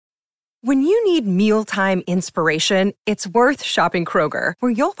When you need mealtime inspiration, it's worth shopping Kroger,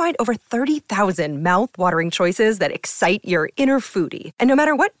 where you'll find over 30,000 mouth-watering choices that excite your inner foodie. And no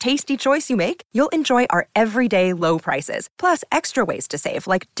matter what tasty choice you make, you'll enjoy our everyday low prices, plus extra ways to save,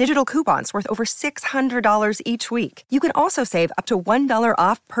 like digital coupons worth over $600 each week. You can also save up to $1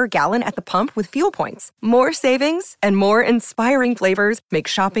 off per gallon at the pump with fuel points. More savings and more inspiring flavors make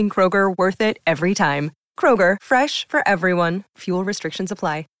shopping Kroger worth it every time. Kroger, fresh for everyone. Fuel restrictions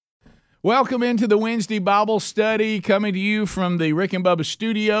apply. Welcome into the Wednesday Bible study, coming to you from the Rick and Bubba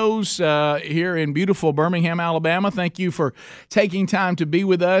studios here in beautiful Birmingham, Alabama. Thank you for taking time to be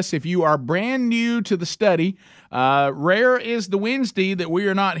with us. If you are brand new to the study, rare is the Wednesday that we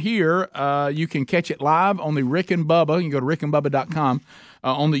are not here. You can catch it live on the Rick and Bubba. You can go to rickandbubba.com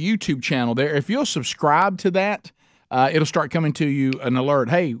on the YouTube channel there. If you'll subscribe to that, it'll start coming to you an alert.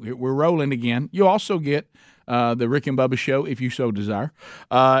 Hey, we're rolling again. You'll also get the Rick and Bubba Show, if you so desire,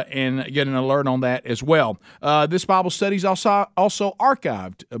 and get an alert on that as well. This Bible study is also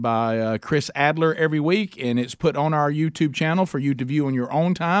archived by Chris Adler every week, and it's put on our YouTube channel for you to view on your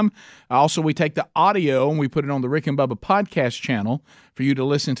own time. Also, we take the audio and we put it on the Rick and Bubba podcast channel for you to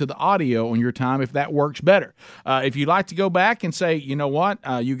listen to the audio on your time if that works better. If you'd like to go back and say, you know what,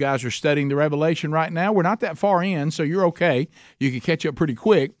 you guys are studying the Revelation right now, we're not that far in, so you're okay. You can catch up pretty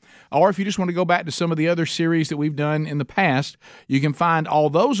quick. Or if you just want to go back to some of the other series that we've done in the past, you can find all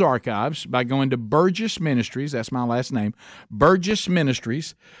those archives by going to Burgess Ministries, that's my last name,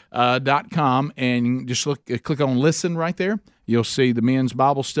 burgessministries.com, and just click on Listen right there. You'll see the men's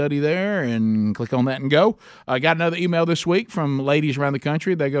Bible study there, and click on that and go. I got another email this week from ladies around the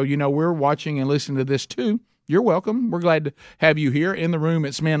country. They go, we're watching and listening to this too. You're welcome. We're glad to have you here in the room.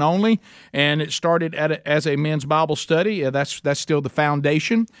 It's men only, and it started as a men's Bible study. That's still the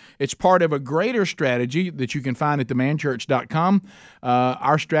foundation. It's part of a greater strategy that you can find at themanchurch.com.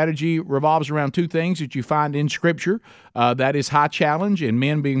 Our strategy revolves around two things that you find in Scripture. That is high challenge and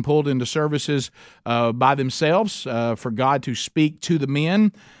men being pulled into services by themselves for God to speak to the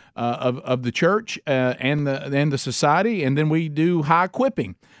men of the church and the society, and then we do high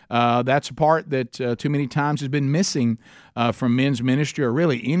equipping. That's a part that too many times has been missing from men's ministry, or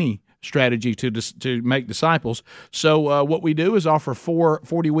really any strategy to make disciples. So what we do is offer 4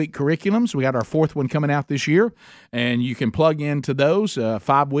 40-week curriculums. We got our 4th one coming out this year, and you can plug into those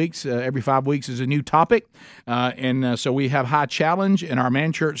 5 weeks. Every 5 weeks is a new topic. So we have high challenge in our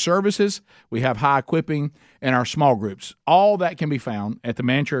man church services. We have high equipping in our small groups. All that can be found at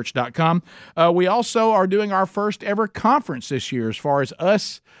themanchurch.com. We also are doing our first ever conference this year as far as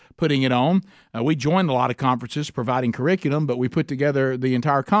us putting it on. We joined a lot of conferences providing curriculum, but we put together the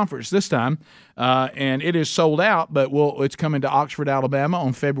entire conference this time, and it is sold out, but it's coming to Oxford, Alabama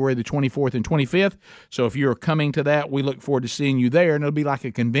on February the 24th and 25th. So if you're coming to that, we look forward to seeing you there, and it'll be like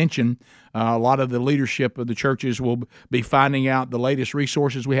a convention. A lot of the leadership of the churches will be finding out the latest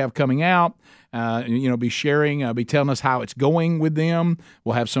resources we have coming out, be sharing, be telling us how it's going with them.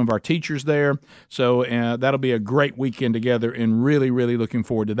 We'll have some of our teachers there. So that'll be a great weekend together, and really, really looking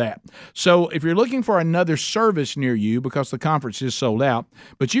forward to that. So if you're looking for another service near you, because the conference is sold out,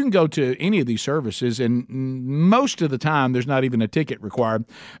 but you can go to any of these services, and most of the time there's not even a ticket required.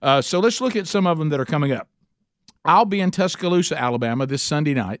 So let's look at some of them that are coming up. I'll be in Tuscaloosa, Alabama this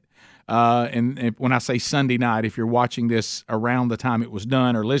Sunday night. And when I say Sunday night, if you're watching this around the time it was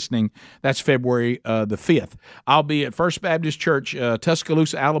done or listening, that's February the 5th. I'll be at First Baptist Church,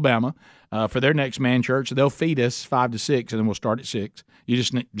 Tuscaloosa, Alabama, for their next man church. They'll feed us 5 to 6, and then we'll start at 6. You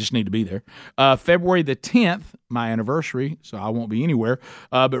just need to be there. February the 10th, my anniversary, so I won't be anywhere,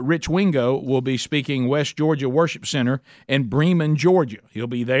 but Rich Wingo will be speaking West Georgia Worship Center in Bremen, Georgia. He'll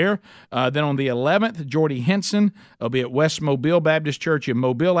be there. Then on the 11th, Jordy Henson will be at West Mobile Baptist Church in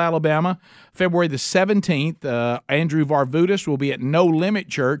Mobile, Alabama. February the 17th, Andrew Varvutis will be at No Limit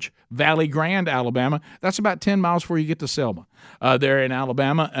Church, Valley Grande, Alabama. That's about 10 miles before you get to Selma. There in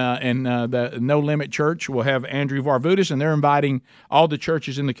Alabama, and the No Limit Church will have Andrew Varvutis, and they're inviting all the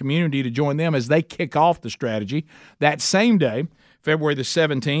churches in the community to join them as they kick off the strategy. That same day, February the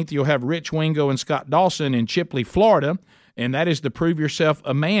 17th, you'll have Rich Wingo and Scott Dawson in Chipley, Florida, and that is the Prove Yourself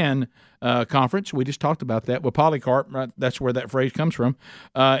a Man conference. We just talked about that with Polycarp. Right? That's where that phrase comes from,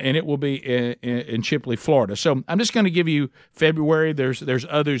 and it will be in Chipley, Florida. So I'm just going to give you February. There's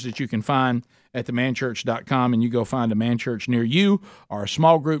others that you can find at themanchurch.com, and you go find a man church near you or a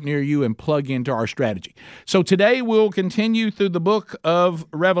small group near you and plug into our strategy. So today we'll continue through the book of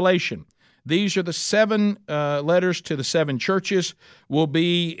Revelation. These are the 7 letters to the 7 churches. We'll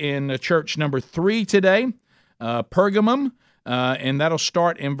be in church number 3 today, Pergamum, and that'll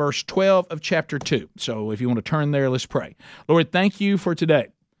start in verse 12 of chapter 2. So if you want to turn there, let's pray. Lord, thank you for today.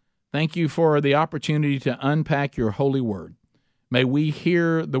 Thank you for the opportunity to unpack your holy word. May we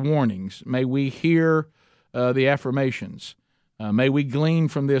hear the warnings. May we hear the affirmations. May we glean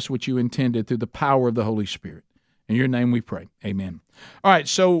from this which you intended through the power of the Holy Spirit. In your name we pray. Amen. All right,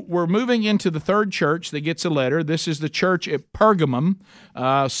 so we're moving into the third church that gets a letter. This is the church at Pergamum.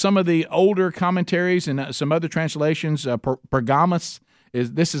 Some of the older commentaries and some other translations, Pergamus,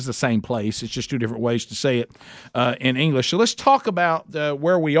 this is the same place. It's just two different ways to say it in English. So let's talk about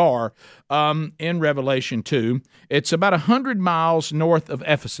where we are in Revelation 2. It's about 100 miles north of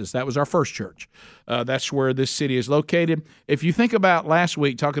Ephesus. That was our first church. That's where this city is located. If you think about last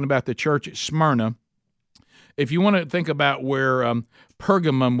week talking about the church at Smyrna, if you want to think about where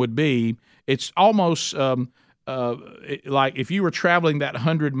Pergamum would be, it's almost like if you were traveling that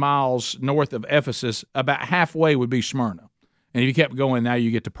 100 miles north of Ephesus, about halfway would be Smyrna. And if you kept going, now you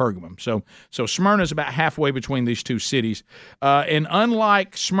get to Pergamum. So Smyrna is about halfway between these two cities. And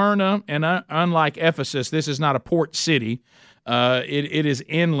unlike Smyrna and unlike Ephesus, this is not a port city. It is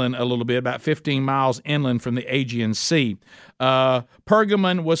inland a little bit, about 15 miles inland from the Aegean Sea.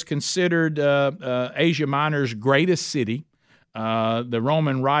 Pergamon was considered Asia Minor's greatest city. The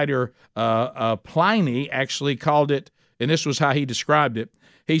Roman writer Pliny actually called it, and this was how he described it.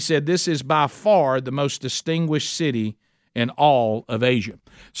 He said, "This is by far the most distinguished city in all of Asia."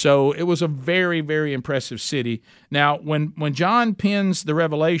 So it was a very, very impressive city. Now, when John pens the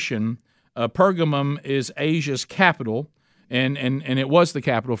Revelation, Pergamum is Asia's capital, and it was the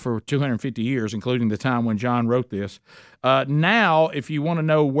capital for 250 years, including the time when John wrote this. Now, if you want to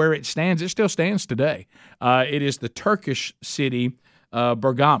know where it stands, it still stands today. It is the Turkish city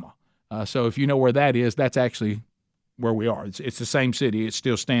Bergama. So if you know where that is, that's actually where we are. It's the same city. It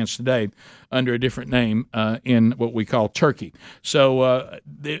still stands today under a different name in what we call Turkey. So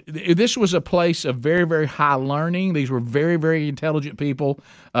this was a place of very, very high learning. These were very, very intelligent people.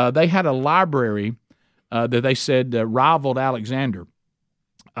 They had a library that they said rivaled Alexandria.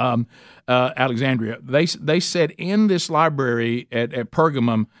 They said in this library at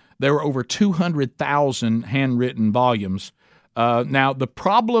Pergamum, there were over 200,000 handwritten volumes. Now, the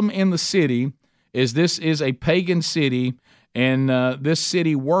problem in the city is this is a pagan city, and this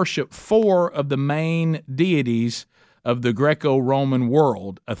city worshiped four of the main deities of the Greco-Roman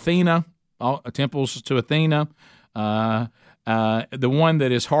world. Athena, temples to Athena. The one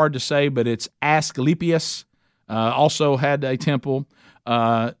that is hard to say, but it's Asclepius, also had a temple.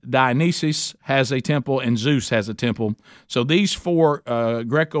 Dionysus has a temple, and Zeus has a temple. So these four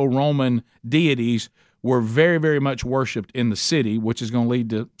Greco-Roman deities were very, very much worshipped in the city, which is going to lead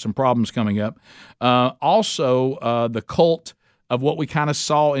to some problems coming up. Also, the cult of what we kind of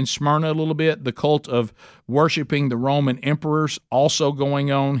saw in Smyrna a little bit, the cult of worshiping the Roman emperors, also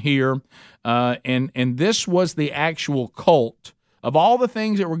going on here. And this was the actual cult of all the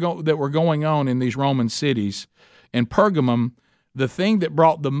things that were going on in these Roman cities. In Pergamum, the thing that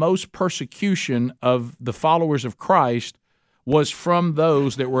brought the most persecution of the followers of Christ was from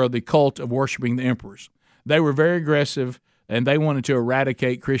those that were the cult of worshiping the emperors. They were very aggressive, and they wanted to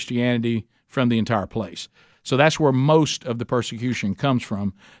eradicate Christianity from the entire place. So that's where most of the persecution comes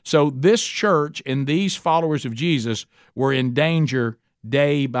from. So this church and these followers of Jesus were in danger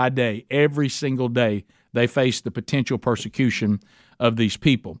day by day. Every single day they faced the potential persecution of these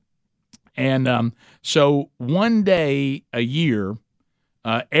people. And so one day a year,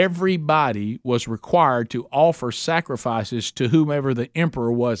 everybody was required to offer sacrifices to whomever the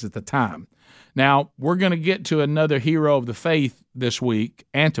emperor was at the time. Now, we're going to get to another hero of the faith this week,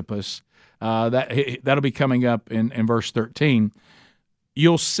 Antipas. That'll be coming up in verse 13.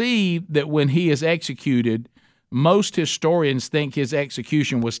 You'll see that when he is executed, most historians think his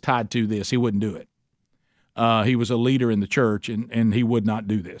execution was tied to this. He wouldn't do it. He was a leader in the church, and he would not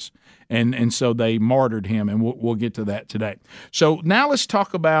do this. And so they martyred him, and we'll get to that today. So now let's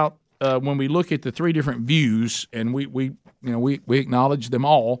talk about when we look at the three different views, and we acknowledge them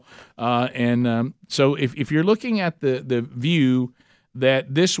all. So if you're looking at the view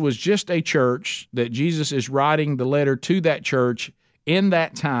that this was just a church, that Jesus is writing the letter to that church in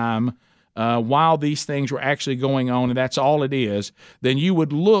that time while these things were actually going on, and that's all it is, then you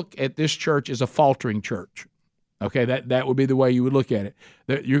would look at this church as a faltering church. Okay, that would be the way you would look at it.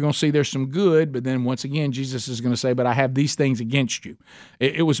 You're going to see there's some good, but then once again, Jesus is going to say, but I have these things against you.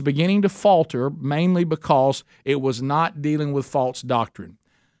 It was beginning to falter, mainly because it was not dealing with false doctrine.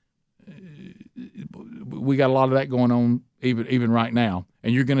 We got a lot of that going on even right now.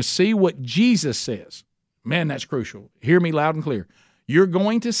 And you're going to see what Jesus says. Man, that's crucial. Hear me loud and clear. You're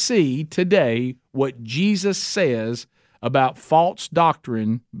going to see today what Jesus says about false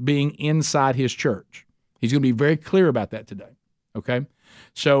doctrine being inside his church. He's going to be very clear about that today, okay?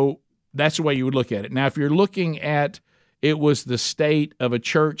 So That's the way you would look at it. Now, if you're looking at it was the state of a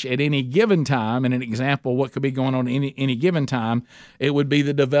church at any given time, and an example of what could be going on at any given time, it would be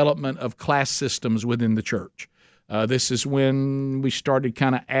the development of class systems within the church. This is when we started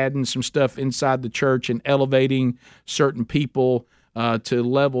kind of adding some stuff inside the church and elevating certain people to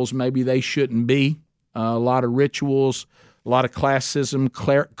levels maybe they shouldn't be. A lot of rituals, a lot of classism,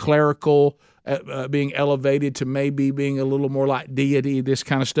 clerical being elevated to maybe being a little more like deity, this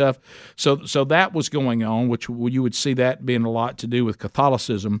kind of stuff. So that was going on, which you would see that being a lot to do with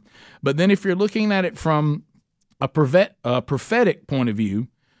Catholicism. But then if you're looking at it from a prophetic point of view,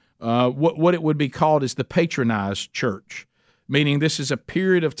 what it would be called is the patronized church, meaning this is a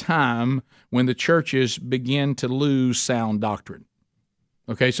period of time when the churches begin to lose sound doctrine.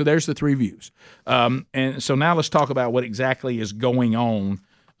 Okay, so there's the three views. And so now let's talk about what exactly is going on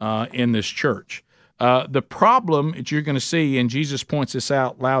in this church. The problem that you're going to see, and Jesus points this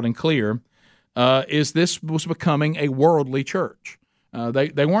out loud and clear, is this was becoming a worldly church.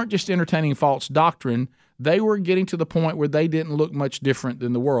 They weren't just entertaining false doctrine. They were getting to the point where they didn't look much different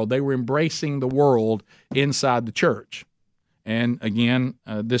than the world. They were embracing the world inside the church. And again,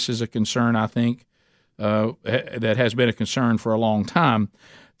 this is a concern, I think, that has been a concern for a long time.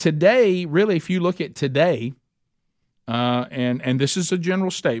 Today, really, if you look at today, and this is a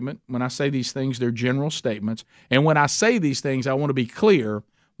general statement. When I say these things, they're general statements. And when I say these things, I want to be clear.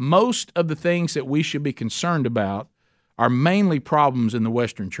 Most of the things that we should be concerned about are mainly problems in the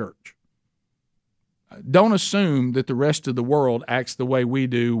Western church. Don't assume that the rest of the world acts the way we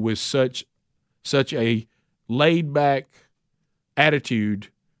do with such a laid-back attitude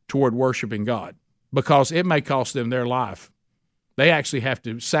toward worshiping God, because it may cost them their life. They actually have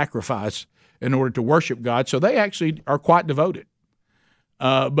to sacrifice in order to worship God, so they actually are quite devoted.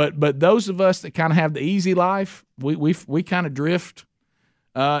 But those of us that kind of have the easy life, we kind of drift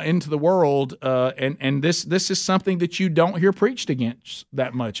into the world, and this is something that you don't hear preached against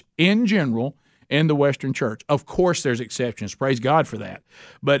that much in general in the Western church. Of course, there's exceptions. Praise God for that.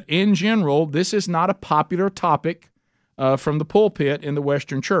 But in general, this is not a popular topic from the pulpit in the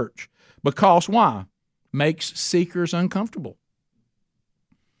Western church. Because why? Makes seekers uncomfortable.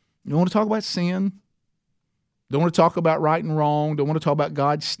 You want to talk about sin? Don't want to talk about right and wrong. Don't want to talk about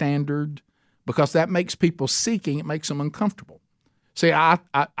God's standard, because that makes people seeking. It makes them uncomfortable. See, I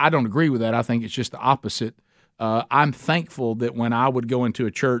don't agree with that. I think it's just the opposite. I'm thankful that when I would go into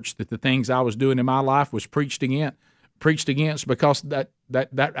a church that the things I was doing in my life was preached against, because that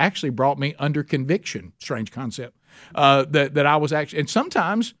actually brought me under conviction. Strange concept. That I was actually, and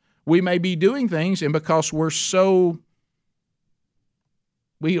sometimes we may be doing things, and because we're so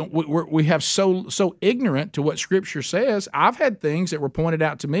we have so ignorant to what Scripture says, I've had things that were pointed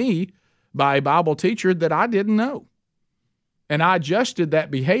out to me by a Bible teacher that I didn't know. And I adjusted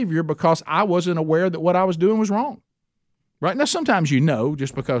that behavior because I wasn't aware that what I was doing was wrong. Right? Now, sometimes you know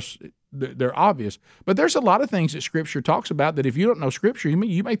just because they're obvious. But there's a lot of things that Scripture talks about that if you don't know Scripture,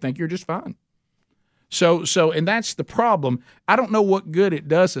 you may think you're just fine. So, and that's the problem. I don't know what good it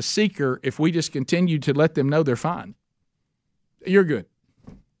does a seeker if we just continue to let them know they're fine. You're good.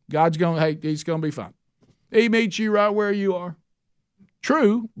 He's going to be fine. He meets you right where you are.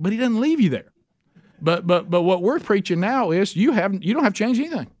 True, but he doesn't leave you there. But what we're preaching now is you don't have to change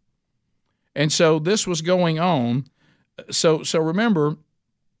anything. And so this was going on. So remember,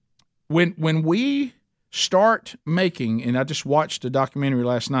 when we start making, and I just watched a documentary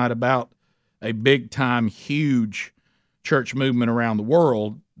last night about a big time, huge church movement around the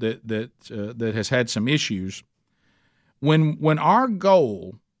world that has had some issues. When our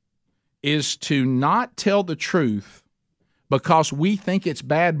goal is to not tell the truth because we think it's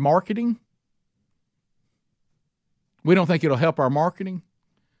bad marketing, we don't think it'll help our marketing,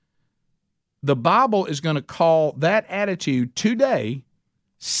 the Bible is going to call that attitude today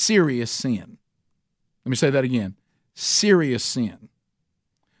serious sin. Let me say that again. Serious sin.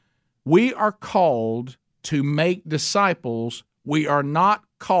 We are called to make disciples. We are not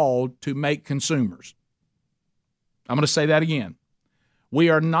called to make consumers. I'm going to say that again. We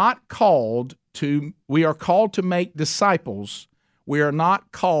are called to make disciples. We are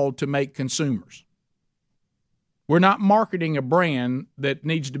not called to make consumers. We're not marketing a brand that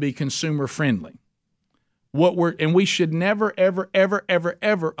needs to be consumer friendly. And we should never, ever, ever, ever,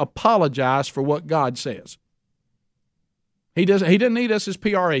 ever apologize for what God says. He doesn't need us as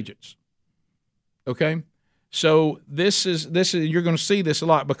PR agents. Okay? So this is you're going to see this a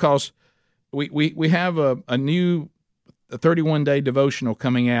lot because we have a new 31-day devotional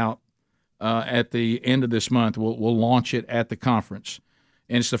coming out at the end of this month. We'll launch it at the conference.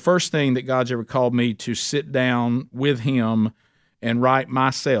 And it's the first thing that God's ever called me to sit down with him and write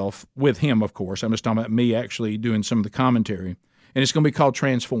myself with him, of course. I'm just talking about me actually doing some of the commentary. And it's going to be called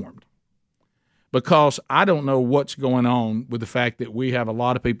Transformed. Because I don't know what's going on with the fact that we have a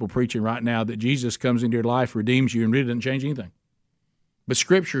lot of people preaching right now that Jesus comes into your life, redeems you, and really doesn't change anything. But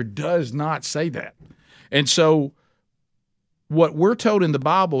Scripture does not say that. And so what we're told in the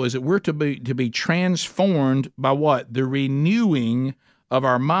Bible is that we're to be transformed by what? The renewing of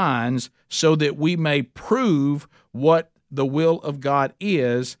our minds so that we may prove what the will of God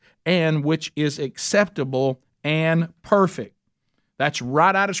is and which is acceptable and perfect. That's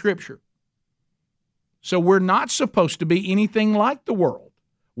right out of Scripture. So we're not supposed to be anything like the world.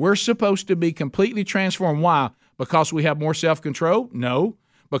 We're supposed to be completely transformed. Why? Because we have more self-control? No.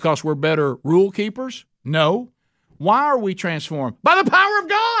 Because we're better rule keepers? No. Why are we transformed? By the power of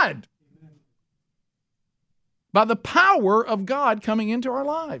God. By the power of God coming into our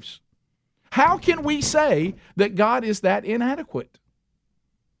lives. How can we say that God is that inadequate?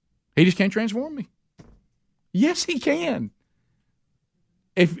 He just can't transform me. Yes, He can.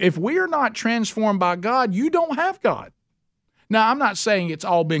 If we are not transformed by God, you don't have God. Now, I'm not saying it's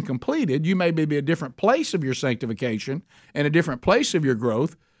all been completed. You may be a different place of your sanctification and a different place of your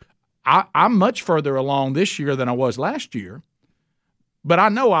growth. I'm much further along this year than I was last year. But I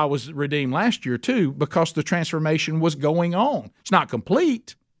know I was redeemed last year too because the transformation was going on. It's not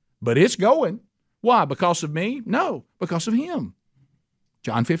complete, but it's going. Why? Because of me? No, because of Him.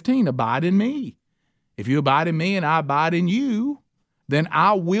 John 15, abide in me. If you abide in me and I abide in you, then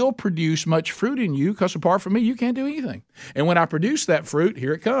I will produce much fruit in you because apart from me, you can't do anything. And when I produce that fruit,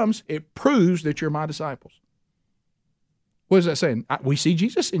 here it comes, it proves that you're my disciples. What is that saying? We see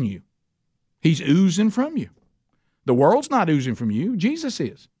Jesus in you. He's oozing from you. The world's not oozing from you. Jesus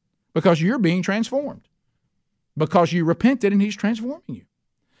is. Because you're being transformed. Because you repented and He's transforming you.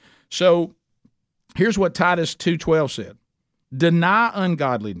 So here's what Titus 2:12 said. Deny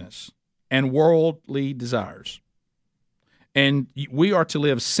ungodliness and worldly desires. And we are to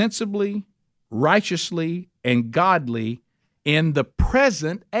live sensibly, righteously, and godly in the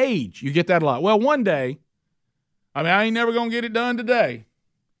present age. You get that a lot. Well, one day, I ain't never going to get it done today.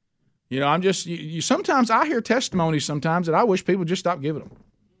 I'm just, sometimes I hear testimonies sometimes that I wish people just stop giving them.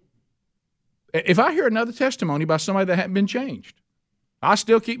 If I hear another testimony by somebody that hadn't been changed, I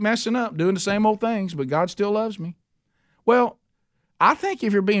still keep messing up, doing the same old things, but God still loves me. Well, I think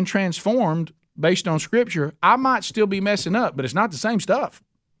if you're being transformed based on Scripture, I might still be messing up, but it's not the same stuff.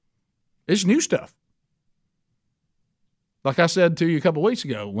 It's new stuff. Like I said to you a couple of weeks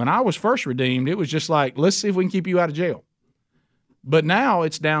ago, when I was first redeemed, it was just like, let's see if we can keep you out of jail. But now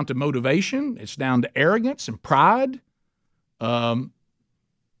it's down to motivation. It's down to arrogance and pride. Anything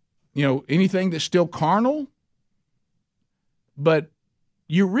that's still carnal. But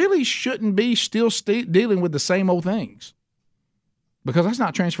you really shouldn't be still dealing with the same old things. Because that's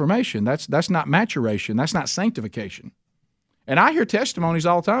not transformation. That's not maturation. That's not sanctification. And I hear testimonies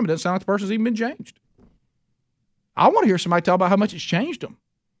all the time. It doesn't sound like the person's even been changed. I want to hear somebody talk about how much it's changed them.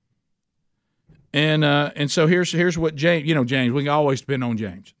 And so here's what James, James, we can always depend on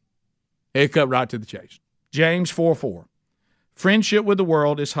James. He cut right to the chase. James 4:4. Friendship with the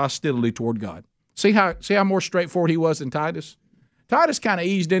world is hostility toward God. See how more straightforward he was than Titus? Titus kind of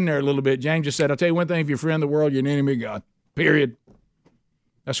eased in there a little bit. James just said, I'll tell you one thing, if you're a friend of the world, you're an enemy of God. Period.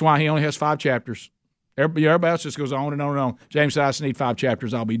 That's why he only has 5 chapters. Everybody else just goes on and on and on. James said, I just need 5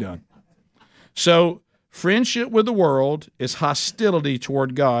 chapters, I'll be done. So friendship with the world is hostility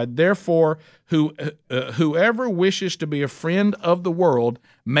toward God. Therefore, whoever wishes to be a friend of the world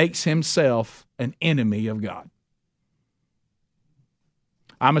makes himself an enemy of God.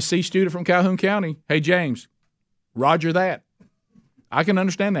 I'm a C student from Calhoun County. Hey, James, roger that. I can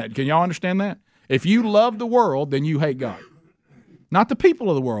understand that. Can y'all understand that? If you love the world, then you hate God. Not the people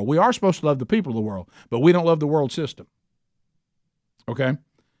of the world. We are supposed to love the people of the world, but we don't love the world system. Okay?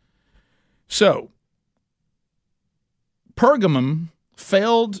 So, Pergamum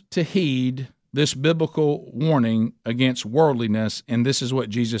failed to heed this biblical warning against worldliness, and this is what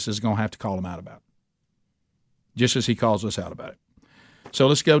Jesus is going to have to call them out about, just as he calls us out about it. So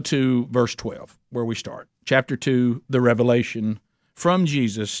let's go to verse 12, where we start. Chapter 2, the revelation from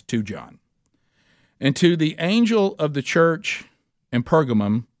Jesus to John. And to the angel of the church in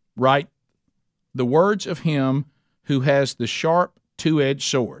Pergamum write the words of him who has the sharp two-edged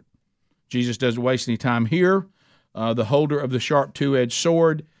sword. Jesus doesn't waste any time here. The holder of the sharp two-edged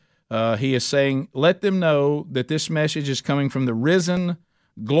sword, he is saying, let them know that this message is coming from the risen,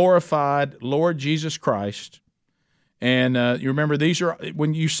 glorified Lord Jesus Christ. And you remember, these are,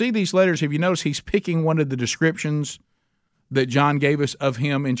 when you see these letters, have you noticed he's picking one of the descriptions that John gave us of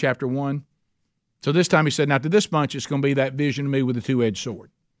him in chapter 1? So this time he said, now to this bunch, it's going to be that vision of me with a two-edged sword,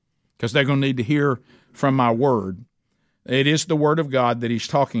 because they're going to need to hear from my word. It is the word of God that he's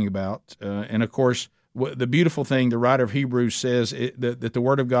talking about. And, of course, the beautiful thing, the writer of Hebrews says that the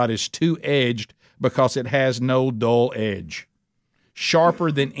word of God is two-edged because it has no dull edge.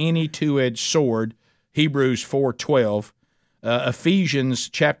 Sharper than any two-edged sword, Hebrews 4:12. Ephesians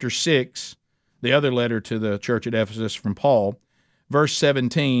chapter 6, the other letter to the church at Ephesus from Paul, verse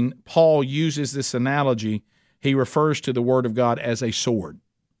 17, Paul uses this analogy. He refers to the word of God as a sword.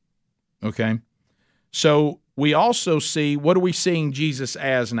 Okay? So we also see, what are we seeing Jesus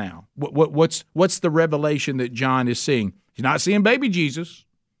as now? What's the revelation that John is seeing? He's not seeing baby Jesus.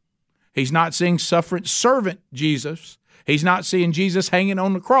 He's not seeing suffering servant Jesus. He's not seeing Jesus hanging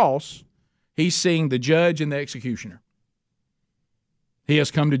on the cross. He's seeing the judge and the executioner. He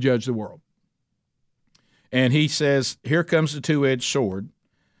has come to judge the world. And he says, here comes the two-edged sword.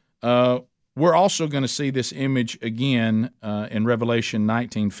 We're also going to see this image again in Revelation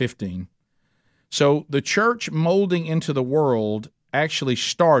 19:15. So the church molding into the world actually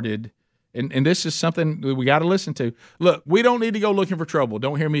started, and this is something we got to listen to. Look, we don't need to go looking for trouble.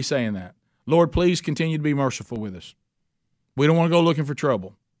 Don't hear me saying that. Lord, please continue to be merciful with us. We don't want to go looking for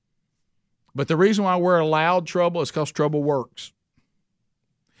trouble. But the reason why we're allowed trouble is because trouble works.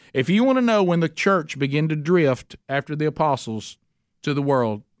 If you want to know when the church began to drift after the apostles to the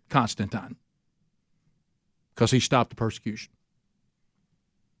world, Constantine, because he stopped the persecution.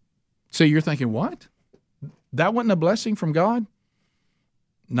 So you're thinking, what? That wasn't a blessing from God?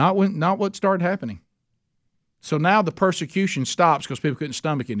 Not what started happening. So now the persecution stops because people couldn't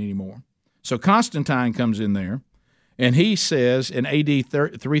stomach it anymore. So Constantine comes in there, and he says in AD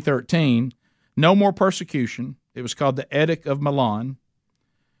 313, no more persecution. It was called the Edict of Milan.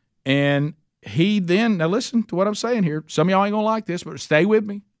 And he then, now listen to what I'm saying here. Some of y'all ain't going to like this, but stay with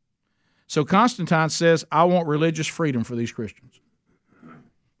me. So Constantine says, I want religious freedom for these Christians.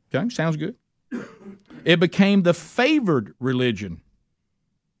 Okay, sounds good. It became the favored religion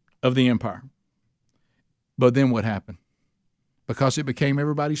of the empire. But then what happened? Because it became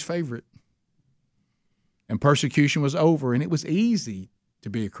everybody's favorite. And persecution was over, and it was easy to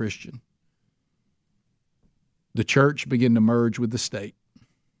be a Christian. The church began to merge with the state.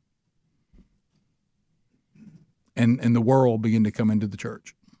 And the world began to come into the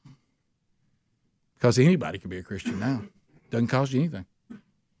church. Because anybody can be a Christian now. Doesn't cost you anything.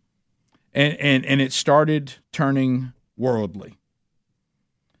 And it started turning worldly.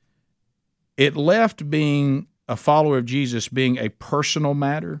 It left being a follower of Jesus being a personal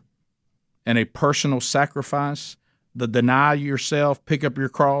matter and a personal sacrifice, the deny yourself, pick up your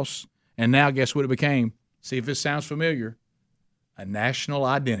cross, and now guess what it became? See if this sounds familiar. A national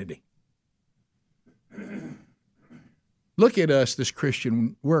identity. Look at us, this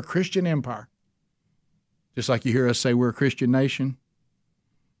Christian. We're a Christian empire. Just like you hear us say we're a Christian nation.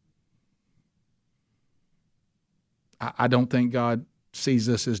 I don't think God sees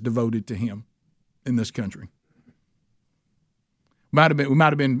us as devoted to Him in this country. We might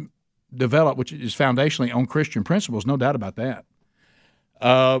have been developed, which is foundationally on Christian principles, no doubt about that.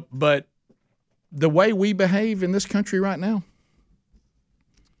 But the way we behave in this country right now,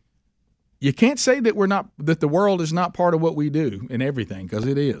 you can't say that the world is not part of what we do in everything, because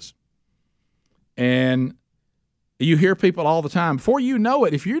it is. And you hear people all the time. Before you know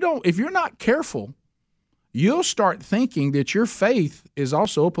it, if you're not careful, you'll start thinking that your faith is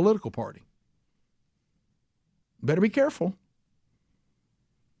also a political party. Better be careful.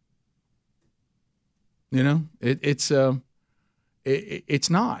 You know, it's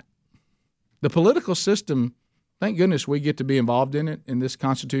not. The political system, thank goodness we get to be involved in it in this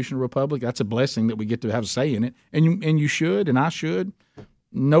constitutional republic. That's a blessing that we get to have a say in it. And you should, and I should.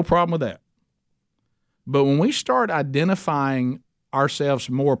 No problem with that. But when we start identifying ourselves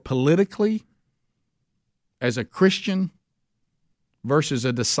more politically as a Christian versus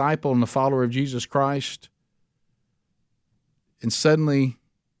a disciple and a follower of Jesus Christ, and suddenly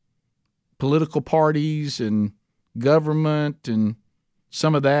political parties and government and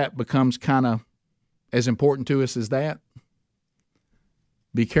some of that becomes kind of as important to us as that,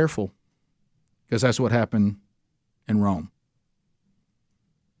 be careful, because that's what happened in Rome.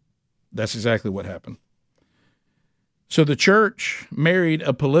 That's exactly what happened. So the church married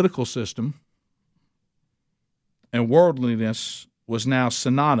a political system, and worldliness was now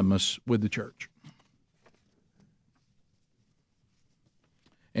synonymous with the church.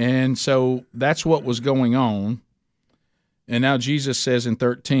 And so that's what was going on. And now Jesus says in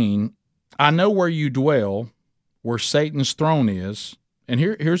 13, I know where you dwell, where Satan's throne is. And he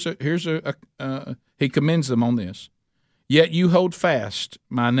commends them on this. Yet you hold fast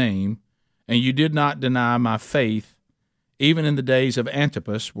my name and you did not deny my faith, even in the days of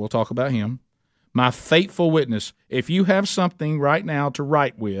Antipas. We'll talk about him. My faithful witness. If you have something right now to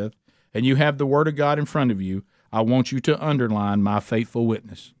write with, and you have the Word of God in front of you, I want you to underline my faithful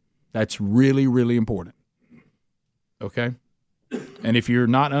witness. That's really, really important. Okay? And if you're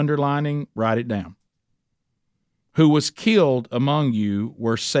not underlining, write it down. Who was killed among you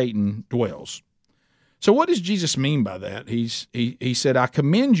where Satan dwells. So what does Jesus mean by that? He said, I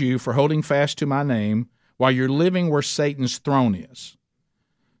commend you for holding fast to my name while you're living where Satan's throne is.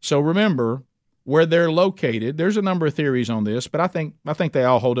 So remember, where they're located, there's a number of theories on this, but I think they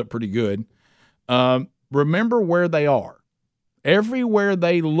all hold up pretty good. Remember where they are. Everywhere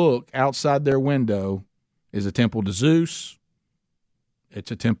they look outside their window is a temple to Zeus. It's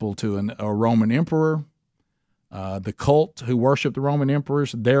a temple to a Roman emperor. The cult who worship the Roman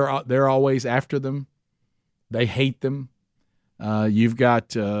emperors, they're always after them. They hate them. You've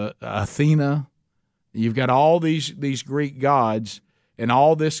got Athena. You've got all these Greek gods and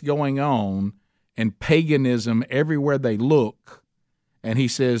all this going on and paganism everywhere they look. And he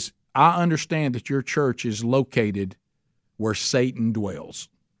says, I understand that your church is located where Satan dwells.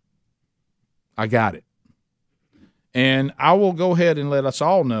 I got it. And I will go ahead and let us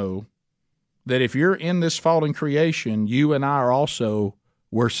all know that if you're in this fallen creation, you and I are also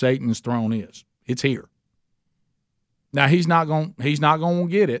where Satan's throne is. It's here. Now he's not going to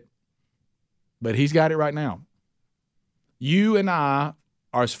get it, but he's got it right now. You and I,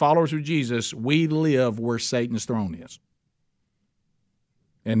 as followers of Jesus, we live where Satan's throne is,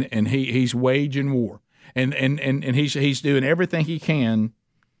 and he's waging war, and he's doing everything he can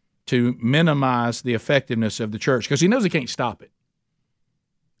to minimize the effectiveness of the church because he knows he can't stop it.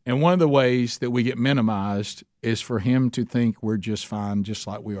 And one of the ways that we get minimized is for him to think we're just fine, just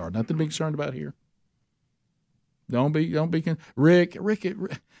like we are. Nothing to be concerned about here. Don't be. Rick,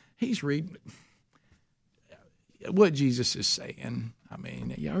 he's reading what Jesus is saying. I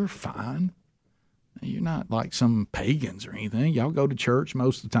mean, you're fine. You're not like some pagans or anything. Y'all go to church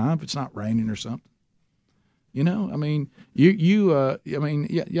most of the time if it's not raining or something. You know, I mean, y'all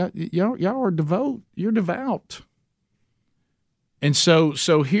are devout. You're devout. And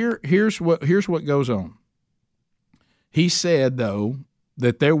so here's what goes on. He said, though,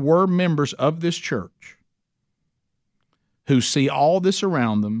 that there were members of this church who see all this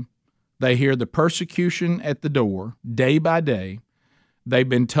around them. They hear the persecution at the door day by day. They've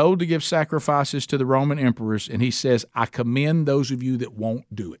been told to give sacrifices to the Roman emperors, and he says, I commend those of you that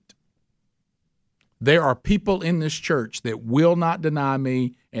won't do it. There are people in this church that will not deny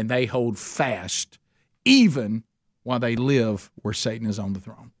me, and they hold fast, even while they live where Satan is on the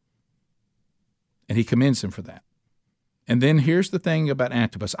throne. And he commends them for that. And then here's the thing about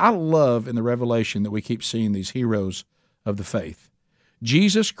Antipas. I love in the Revelation that we keep seeing these heroes of the faith.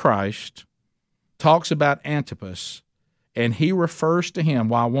 Jesus Christ talks about Antipas, and he refers to him,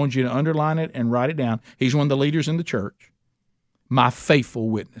 well, I want you to underline it and write it down. He's one of the leaders in the church, my faithful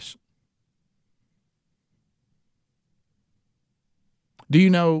witness. Do you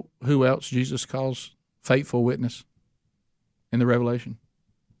know who else Jesus calls faithful witness in the Revelation?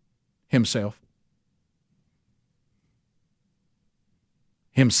 Himself.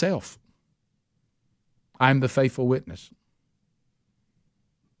 Himself. I'm the faithful witness.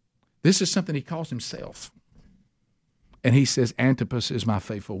 This is something he calls himself. And he says, Antipas is my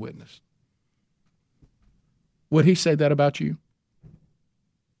faithful witness. Would he say that about you?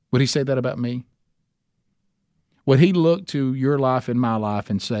 Would he say that about me? Would he look to your life and my life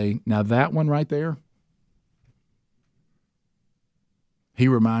and say, now that one right there, he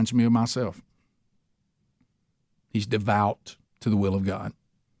reminds me of myself. He's devout to the will of God.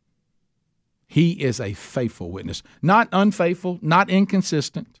 He is a faithful witness. Not unfaithful, not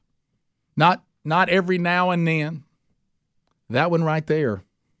inconsistent, not every now and then. That one right there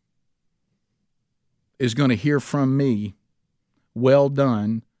is going to hear from me, well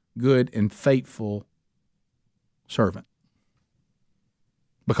done, good and faithful servant,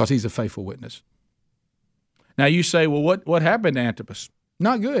 because he's a faithful witness. Now you say, well, what happened to Antipas?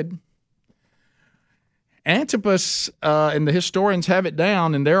 Not good. Antipas, and the historians have it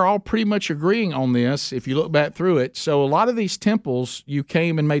down, and they're all pretty much agreeing on this if you look back through it. So a lot of these temples, you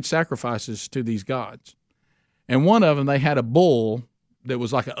came and made sacrifices to these gods. And one of them, they had a bull that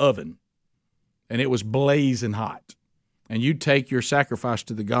was like an oven, and it was blazing hot. And you'd take your sacrifice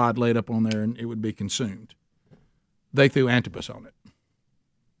to the god, lay it up on there, and it would be consumed. They threw Antipas on it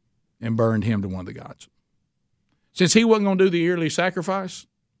and burned him to one of the gods. Since he wasn't going to do the yearly sacrifice,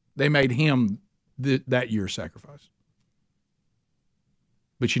 they made him that year's sacrifice.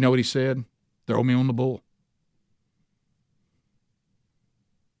 But you know what he said? Throw me on the bull.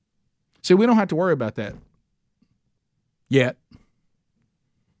 See, we don't have to worry about that yet.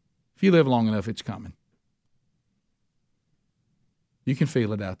 If you live long enough, it's coming. You can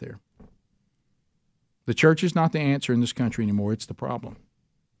feel it out there. The church is not the answer in this country anymore. It's the problem.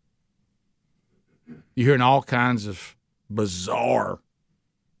 You're hearing all kinds of bizarre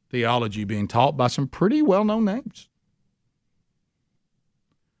theology being taught by some pretty well-known names.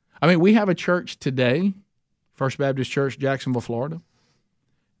 I mean, we have a church today, First Baptist Church, Jacksonville, Florida,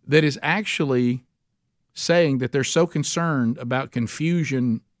 that is actually saying that they're so concerned about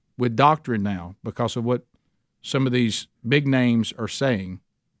confusion with doctrine now because of what some of these big names are saying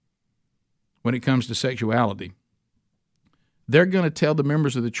when it comes to sexuality. They're going to tell the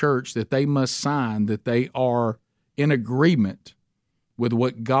members of the church that they must sign that they are in agreement with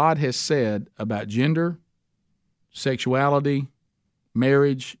what God has said about gender, sexuality,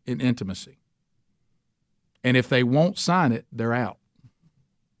 marriage, and intimacy. And if they won't sign it, they're out.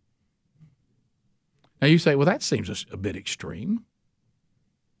 Now you say, well, that seems a bit extreme.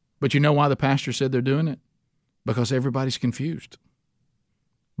 But you know why the pastor said they're doing it? Because everybody's confused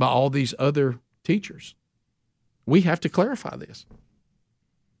by all these other teachers. We have to clarify this.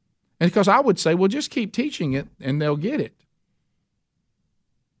 And because I would say, well, just keep teaching it and they'll get it.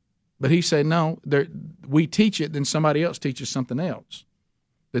 But he said, no, we teach it, then somebody else teaches something else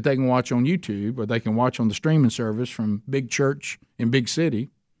that they can watch on YouTube or they can watch on the streaming service from big church in big city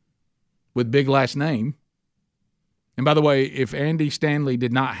with big last name. And by the way, if Andy Stanley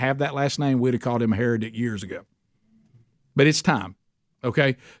did not have that last name, we'd have called him a heretic years ago. But it's time,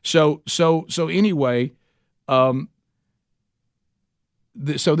 okay? So anyway, so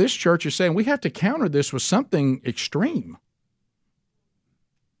this church is saying we have to counter this with something extreme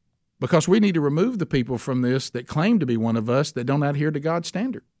because we need to remove the people from this that claim to be one of us that don't adhere to God's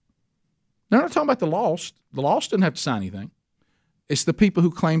standard. They're not talking about the lost. The lost didn't have to sign anything. It's the people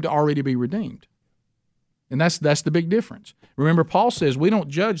who claim to already be redeemed. And that's the big difference. Remember, Paul says we don't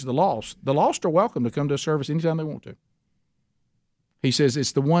judge the lost. The lost are welcome to come to a service anytime they want to. He says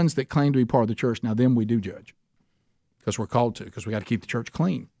it's the ones that claim to be part of the church. Now, them we do judge because we're called to, because we got to keep the church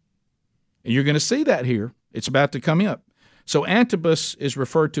clean. And you're going to see that here. It's about to come up. So Antipas is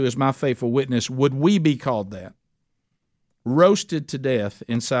referred to as my faithful witness. Would we be called that? Roasted to death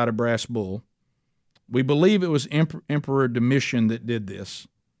inside a brass bull. We believe it was Emperor Domitian that did this.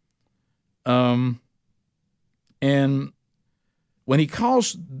 And when he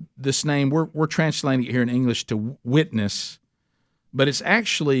calls this name, we're translating it here in English to witness, but it's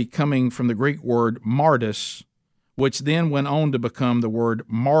actually coming from the Greek word martys, which then went on to become the word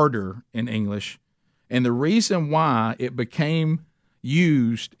martyr in English. And the reason why it became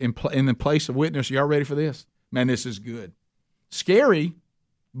used in the place of witness, y'all ready for this? Man, this is good. Scary,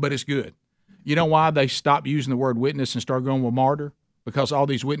 but it's good. You know why they stopped using the word witness and started going with martyr? Because all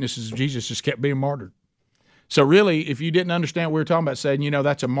these witnesses of Jesus just kept being martyred. So really, if you didn't understand what we were talking about, saying,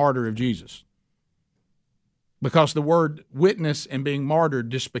 that's a martyr of Jesus. Because the word witness and being martyred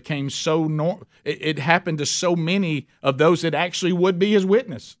just became so it happened to so many of those that actually would be his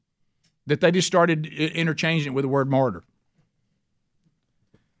witness that they just started interchanging it with the word martyr.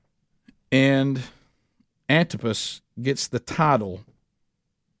 And Antipas gets the title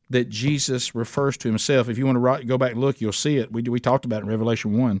that Jesus refers to himself. If you want to go back and look, you'll see it. We talked about it in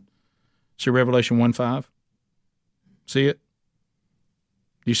Revelation 1. See Revelation 1:5? See it?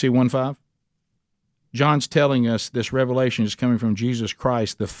 Do you see 1:5? John's telling us this revelation is coming from Jesus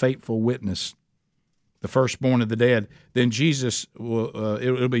Christ, the faithful witness, the firstborn of the dead. Then Jesus will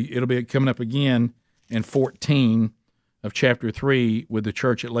it'll be coming up again in 14 of chapter 3 with the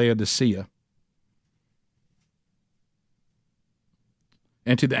church at Laodicea.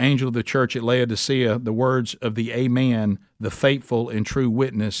 And to the angel of the church at Laodicea, the words of the Amen, the faithful and true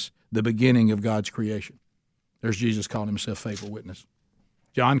witness, the beginning of God's creation. There's Jesus calling himself faithful witness.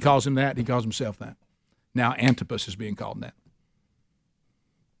 John calls him that. He calls himself that. Now Antipas is being called that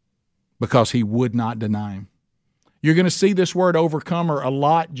because he would not deny him. You're going to see this word overcomer a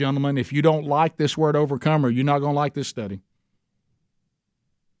lot, gentlemen. If you don't like this word overcomer, you're not going to like this study.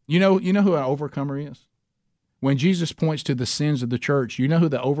 You know who an overcomer is? When Jesus points to the sins of the church, you know who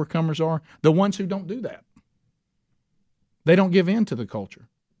the overcomers are? The ones who don't do that. They don't give in to the culture.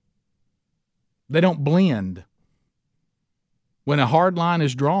 They don't blend. When a hard line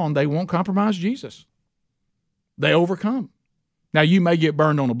is drawn, they won't compromise Jesus. They overcome. Now, you may get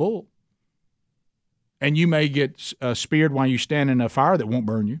burned on a bull, and you may get speared while you stand in a fire that won't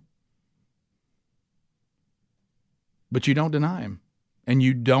burn you. But you don't deny him, and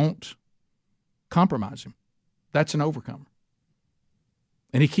you don't compromise him. That's an overcomer.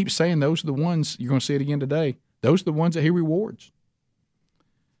 And he keeps saying those are the ones, you're going to see it again today, those are the ones that he rewards.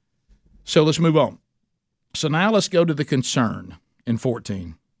 So let's move on. So now let's go to the concern in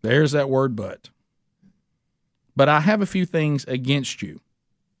 14. There's that word but. But I have a few things against you.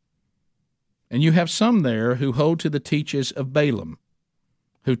 And you have some there who hold to the teachings of Balaam,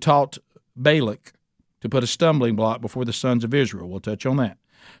 who taught Balak to put a stumbling block before the sons of Israel. We'll touch on that.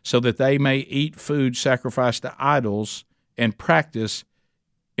 So that they may eat food sacrificed to idols and practice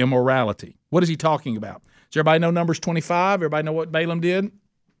immorality. What is he talking about? Does everybody know Numbers 25? Everybody know what Balaam did?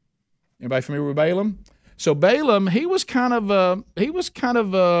 Anybody familiar with Balaam? So Balaam, he was kind of a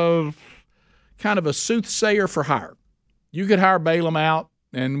soothsayer for hire. You could hire Balaam out,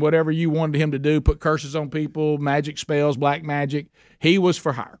 and whatever you wanted him to do, put curses on people, magic spells, black magic, he was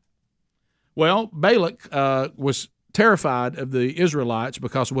for hire. Well, Balak was terrified of the Israelites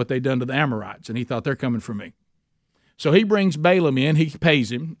because of what they'd done to the Amorites, and he thought, they're coming for me. So he brings Balaam in, he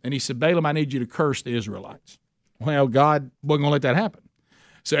pays him, and he said, Balaam, I need you to curse the Israelites. Well, God wasn't going to let that happen.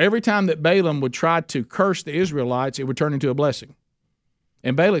 So every time that Balaam would try to curse the Israelites, it would turn into a blessing.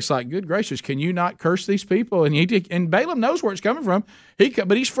 And Balak's like, good gracious, can you not curse these people? And Balaam knows where it's coming from,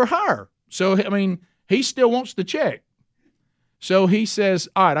 but he's for hire. So, I mean, he still wants the check. So he says,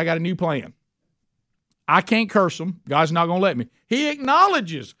 all right, I got a new plan. I can't curse them. God's not going to let me. He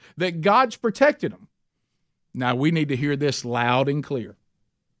acknowledges that God's protected them. Now, we need to hear this loud and clear.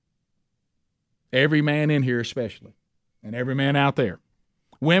 Every man in here especially, and every man out there.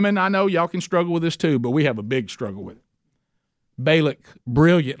 Women, I know y'all can struggle with this too, but we have a big struggle with it. Balak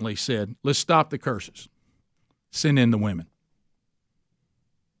brilliantly said, let's stop the curses. Send in the women.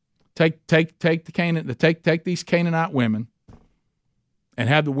 Take these Canaanite women and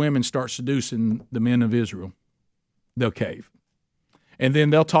have the women start seducing the men of Israel. They'll cave. And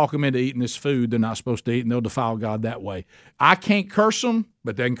then they'll talk them into eating this food they're not supposed to eat, and they'll defile God that way. I can't curse them,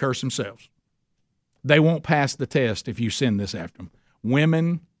 but they can curse themselves. They won't pass the test if you send this after them.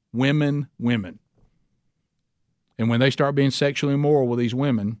 Women, women, women. And when they start being sexually immoral with these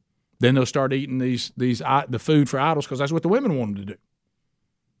women, then they'll start eating the food for idols because that's what the women want them to do.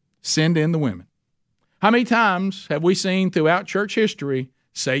 Send in the women. How many times have we seen throughout church history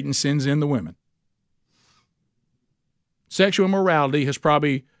Satan sends in the women? Sexual immorality has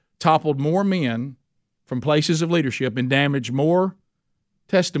probably toppled more men from places of leadership and damaged more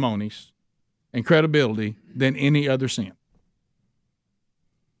testimonies and credibility than any other sin.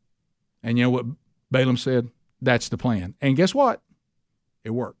 And you know what Balaam said? That's the plan. And guess what? It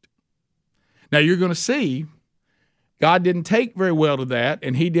worked. Now you're going to see God didn't take very well to that,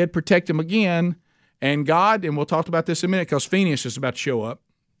 and he did protect him again. And God, and we'll talk about this in a minute because Phinehas is about to show up.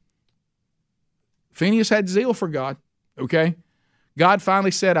 Phinehas had zeal for God, okay? God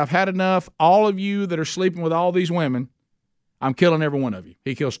finally said, I've had enough. All of you that are sleeping with all these women, I'm killing every one of you.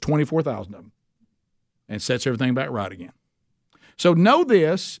 He kills 24,000 of them and sets everything back right again. So know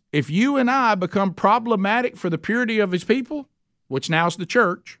this, if you and I become problematic for the purity of his people, which now is the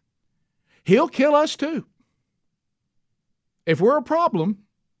church, he'll kill us too. If we're a problem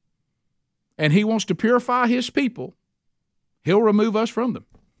and he wants to purify his people, he'll remove us from them.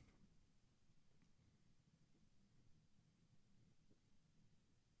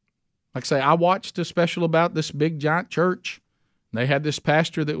 Like I say, I watched a special about this big giant church. They had this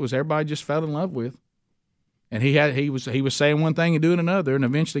pastor that was everybody just fell in love with. And he was saying one thing and doing another, and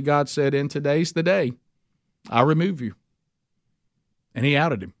eventually God said, "And today's the day. I'll remove you." And he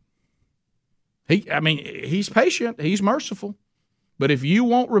outed him. He's patient, he's merciful. But if you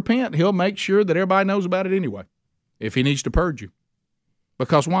won't repent, he'll make sure that everybody knows about it anyway, if he needs to purge you.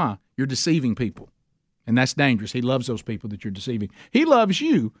 Because why? You're deceiving people. And that's dangerous. He loves those people that you're deceiving. He loves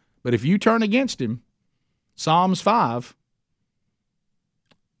you, but if you turn against him, Psalms 5,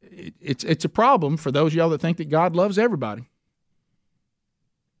 it's a problem for those of y'all that think that God loves everybody.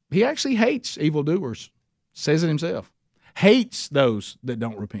 He actually hates evildoers, says it himself. Hates those that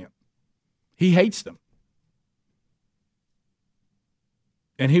don't repent. He hates them.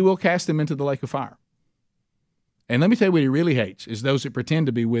 And he will cast them into the lake of fire. And let me tell you what he really hates is those that pretend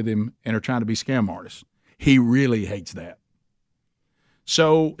to be with him and are trying to be scam artists. He really hates that.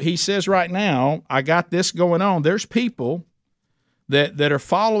 So he says right now, I got this going on. There's people that are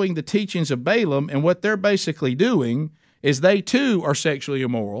following the teachings of Balaam, and what they're basically doing is they too are sexually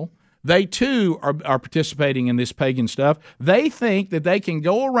immoral. They too are participating in this pagan stuff. They think that they can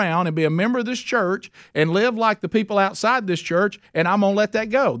go around and be a member of this church and live like the people outside this church, and I'm going to let that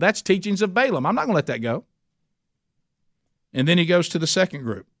go. That's teachings of Balaam. I'm not going to let that go. And then he goes to the second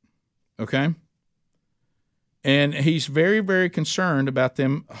group, okay? And he's very, very concerned about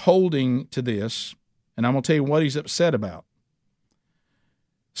them holding to this, and I'm going to tell you what he's upset about.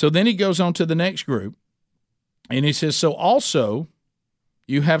 So then he goes on to the next group, and he says, so also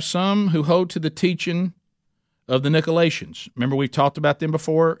You have some who hold to the teaching of the Nicolaitans. Remember, we've talked about them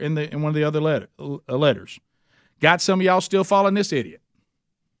before in one of the other letters. Got some of y'all still following this idiot.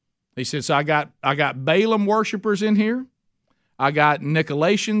 He says, I got Balaam worshipers in here. I got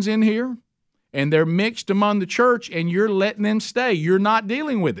Nicolaitans in here. And they're mixed among the church, and you're letting them stay. You're not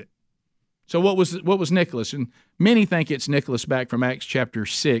dealing with it. So what was Nicholas? And many think it's Nicholas back from Acts chapter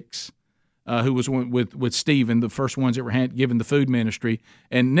 6, who was with Stephen, the first ones that were given the food ministry.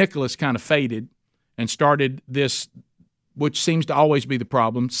 And Nicholas kind of faded and started this, which seems to always be the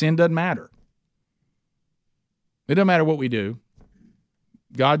problem. Sin doesn't matter. It doesn't matter what we do.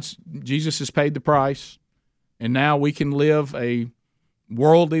 Jesus has paid the price, and now we can live a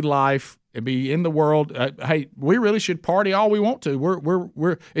worldly life and be in the world. Hey, we really should party all we want to.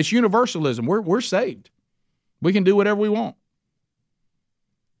 We're it's universalism. We're saved. We can do whatever we want.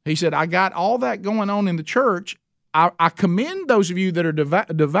 He said, I got all that going on in the church. I commend those of you that are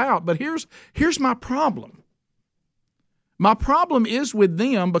devout, but here's my problem. My problem is with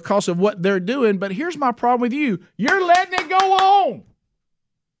them because of what they're doing, but here's my problem with you. You're letting it go on.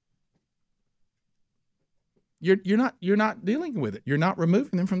 You're not dealing with it. You're not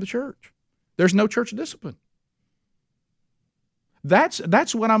removing them from the church. There's no church discipline.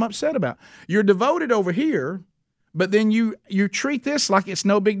 That's what I'm upset about. You're devoted over here, but then you treat this like it's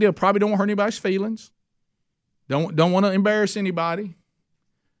no big deal. Probably don't hurt anybody's feelings. Don't want to embarrass anybody.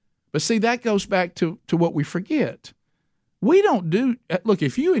 But see, that goes back to what we forget. We don't do – look,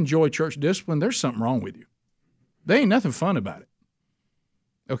 if you enjoy church discipline, there's something wrong with you. There ain't nothing fun about it.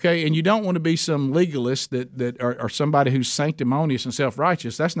 Okay, and you don't want to be some legalist or somebody who's sanctimonious and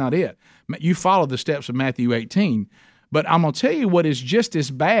self-righteous. That's not it. You follow the steps of Matthew 18. But I'm going to tell you what is just as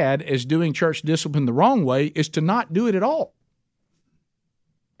bad as doing church discipline the wrong way is to not do it at all.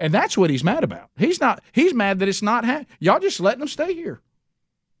 And that's what he's mad about. He's mad that it's not y'all just letting them stay here.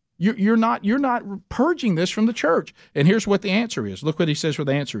 You're not purging this from the church. And here's what the answer is. Look what he says what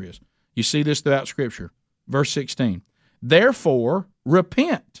the answer is. You see this throughout Scripture. Verse 16. Therefore,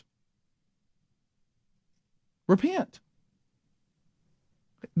 repent. Repent.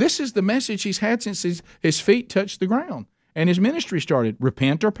 This is the message he's had since his feet touched the ground and his ministry started.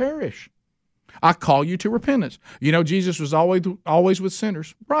 Repent or perish. I call you to repentance. You know, Jesus was always with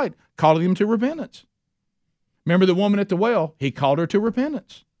sinners. Right. Calling them to repentance. Remember the woman at the well? He called her to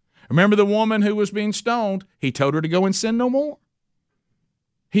repentance. Remember the woman who was being stoned? He told her to go and sin no more.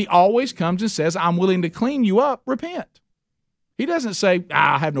 He always comes and says, I'm willing to clean you up. Repent. He doesn't say,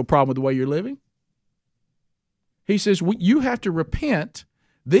 I have no problem with the way you're living. He says, you have to repent.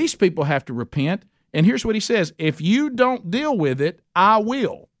 These people have to repent. And here's what he says. If you don't deal with it, I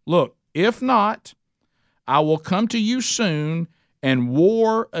will. Look, if not, I will come to you soon and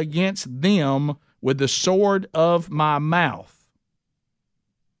war against them with the sword of my mouth.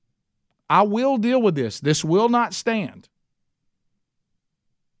 I will deal with this. This will not stand.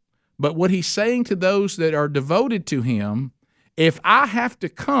 But what he's saying to those that are devoted to him, if I have to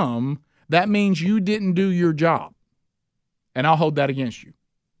come, that means you didn't do your job. And I'll hold that against you.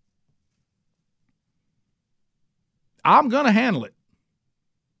 I'm going to handle it.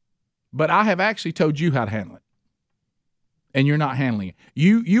 But I have actually told you how to handle it. And you're not handling it.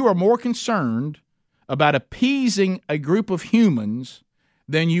 You are more concerned about appeasing a group of humans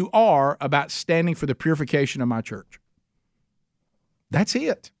than you are about standing for the purification of my church. That's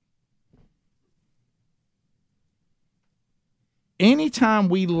it. Anytime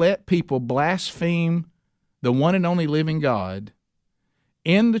we let people blaspheme the one and only living God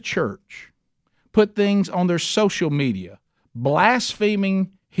in the church, put things on their social media,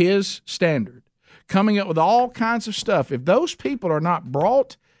 blaspheming his standard, coming up with all kinds of stuff, if those people are not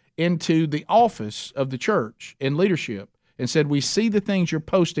brought into the office of the church in leadership and said, we see the things you're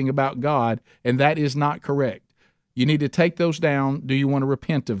posting about God, and that is not correct. You need to take those down. Do you want to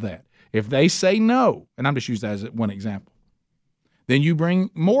repent of that? If they say no, and I'm just using that as one example, then you bring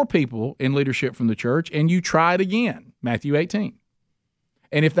more people in leadership from the church and you try it again, Matthew 18.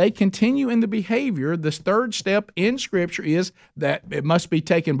 And if they continue in the behavior, this third step in Scripture is that it must be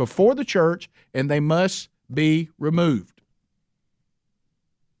taken before the church and they must be removed.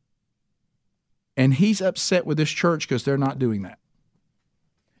 And he's upset with this church because they're not doing that.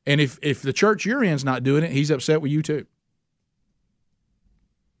 And if the church you're in is not doing it, he's upset with you too.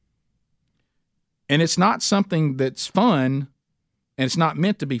 And it's not something that's fun, and it's not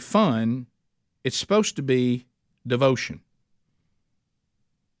meant to be fun. It's supposed to be devotion.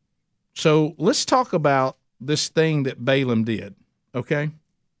 So let's talk about this thing that Balaam did, okay?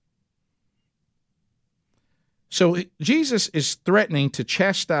 So Jesus is threatening to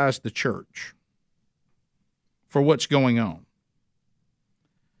chastise the church for what's going on.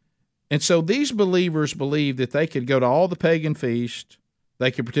 And so these believers believed that they could go to all the pagan feasts, they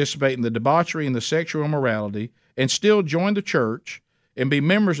could participate in the debauchery and the sexual immorality, and still join the church and be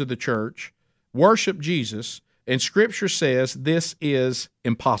members of the church, worship Jesus, and Scripture says this is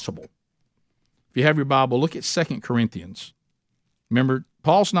impossible. If you have your Bible, look at 2 Corinthians. Remember,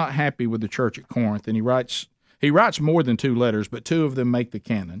 Paul's not happy with the church at Corinth, and he writes more than 2 letters, but 2 of them make the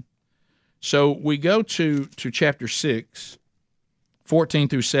canon. So we go to chapter 6, 14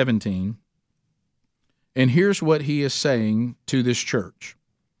 through 17, and here's what he is saying to this church.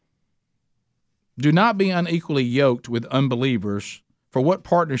 Do not be unequally yoked with unbelievers, for what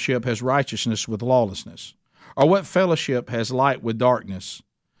partnership has righteousness with lawlessness? Or what fellowship has light with darkness?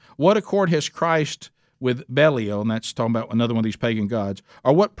 What accord has Christ with Belial, and that's talking about another one of these pagan gods?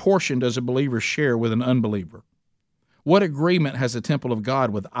 Or what portion does a believer share with an unbeliever? What agreement has the temple of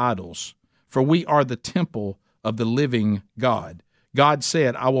God with idols? For we are the temple of the living God. God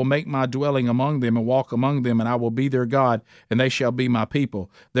said, I will make my dwelling among them and walk among them, and I will be their God, and they shall be my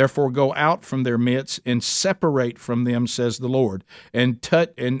people. Therefore go out from their midst and separate from them, says the Lord, and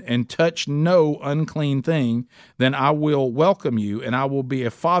touch no unclean thing. Then I will welcome you, and I will be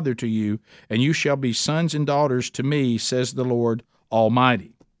a father to you, and you shall be sons and daughters to me, says the Lord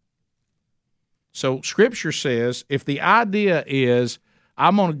Almighty. So Scripture says, if the idea is,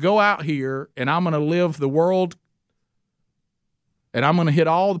 I'm going to go out here and I'm going to live the world and I'm going to hit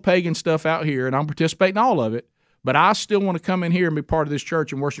all the pagan stuff out here, and I'm participating in all of it, but I still want to come in here and be part of this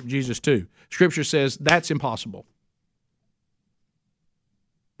church and worship Jesus too. Scripture says that's impossible.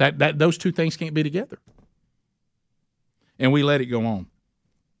 That those two things can't be together. And we let it go on.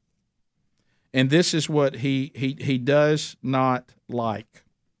 And this is what he does not like.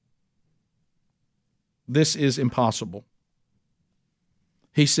 This is impossible.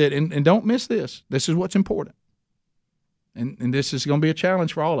 He said, and don't miss this. This is what's important. And this is going to be a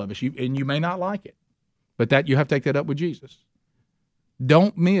challenge for all of us. And you may not like it, but that you have to take that up with Jesus.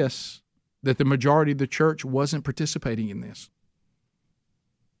 Don't miss that the majority of the church wasn't participating in this.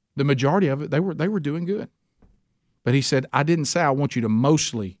 The majority of it, they were doing good. But he said, I didn't say I want you to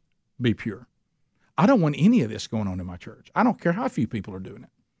mostly be pure. I don't want any of this going on in my church. I don't care how few people are doing it.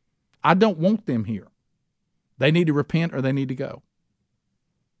 I don't want them here. They need to repent or they need to go.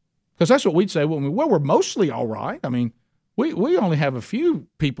 Because that's what we'd say. Well, we're mostly all right. I mean, we only have a few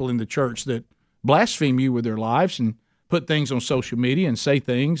people in the church that blaspheme you with their lives and put things on social media and say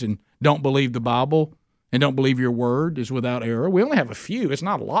things and don't believe the Bible and don't believe your word is without error. We only have a few. It's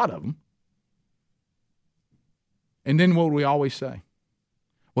not a lot of them. And then what do we always say?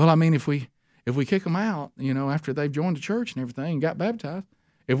 Well, I mean, if we kick them out, after they've joined the church and everything and got baptized,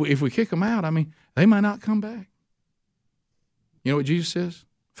 if we kick them out, I mean, they might not come back. You know what Jesus says?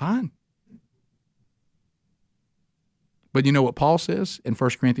 Fine. But you know what Paul says in 1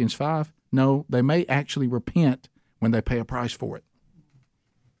 Corinthians 5? No, they may actually repent when they pay a price for it.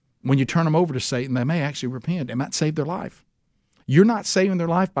 When you turn them over to Satan, they may actually repent. It might save their life. You're not saving their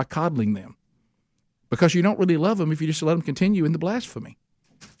life by coddling them because you don't really love them if you just let them continue in the blasphemy.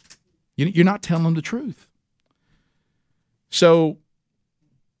 You're not telling them the truth. So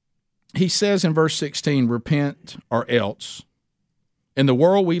he says in verse 16, repent or else. In the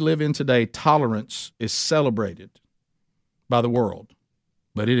world we live in today, tolerance is celebrated by the world,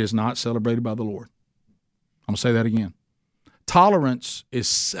 but it is not celebrated by the Lord. I'm going to say that again. Tolerance is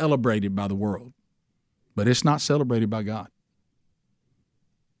celebrated by the world, but it's not celebrated by God.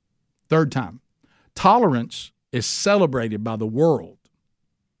 Third time. Tolerance is celebrated by the world,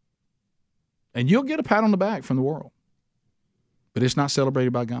 and you'll get a pat on the back from the world, but it's not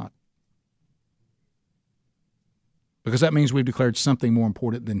celebrated by God. Because that means we've declared something more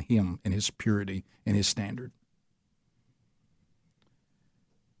important than Him and His purity and His standard.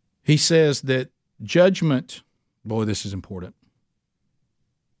 He says that judgment, boy, this is important.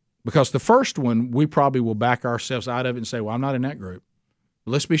 Because the first one, we probably will back ourselves out of it and say, well, I'm not in that group.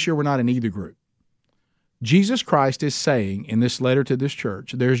 But let's be sure we're not in either group. Jesus Christ is saying in this letter to this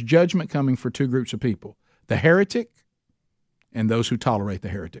church, there's judgment coming for two groups of people, the heretic and those who tolerate the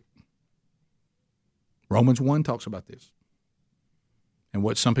heretic. Romans 1 talks about this. And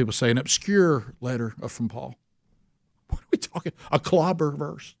what some people say, an obscure letter from Paul. What are we talking? A clobber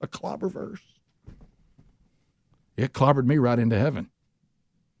verse. A clobber verse. It clobbered me right into heaven.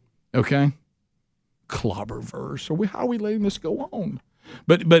 Okay? Clobber verse. How are we letting this go on?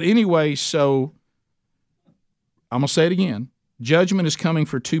 But anyway, so I'm going to say it again. Judgment is coming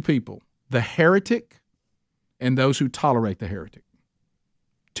for two people, the heretic and those who tolerate the heretic.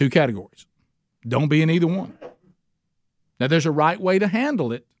 Two categories. Don't be in either one. Now, there's a right way to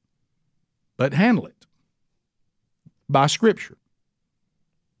handle it, but handle it by Scripture.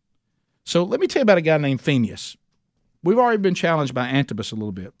 So let me tell you about a guy named Phineas. We've already been challenged by Antipas a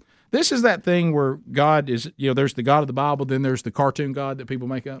little bit. This is that thing where God is, there's the God of the Bible, then there's the cartoon God that people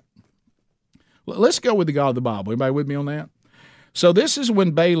make up. Let's go with the God of the Bible. Anybody with me on that? So this is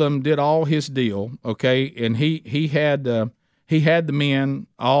when Balaam did all his deal, okay, and he had the men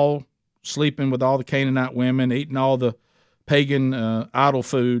all sleeping with all the Canaanite women, eating all the pagan idol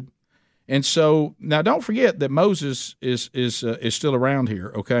food. And so now don't forget that Moses is still around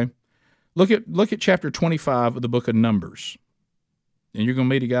here, okay? Look at chapter 25 of the book of Numbers. And you're going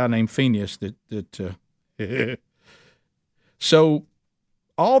to meet a guy named Phineas So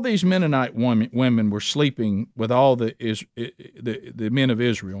all these Mennonite women were sleeping with all the men of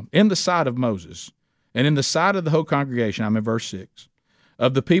Israel in the sight of Moses and in the sight of the whole congregation. I'm in verse 6.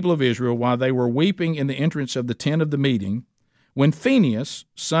 Of the people of Israel, while they were weeping in the entrance of the tent of the meeting, when Phinehas,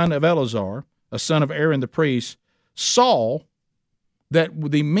 son of Eleazar, a son of Aaron the priest, saw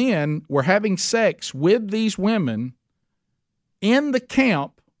that the men were having sex with these women in the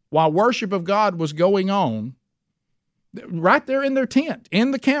camp while worship of God was going on, right there in their tent,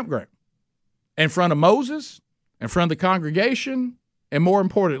 in the campground, in front of Moses, in front of the congregation, and more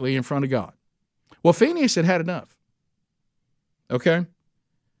importantly, in front of God. Well, Phinehas had had enough. Okay?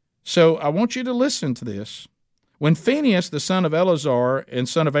 So I want you to listen to this. When Phinehas, the son of Eleazar and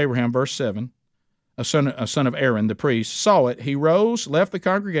son of Abraham, verse 7, a son of Aaron, the priest, saw it, he rose, left the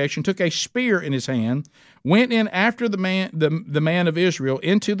congregation, took a spear in his hand, went in after the man of Israel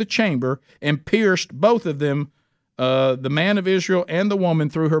into the chamber, and pierced both of them, the man of Israel and the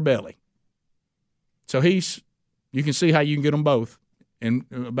woman, through her belly. So you can see how you can get them both,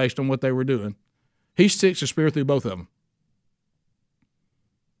 and based on what they were doing. He sticks a spear through both of them.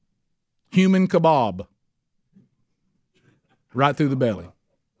 Human kebab. Right through the belly.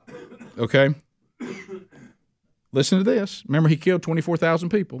 Okay? Listen to this. Remember, he killed 24,000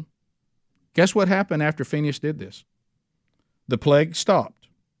 people. Guess what happened after Phinehas did this? The plague stopped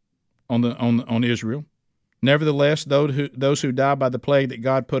on Israel. Nevertheless, those who died by the plague that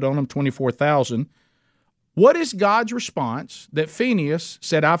God put on them, 24,000. What is God's response? That Phinehas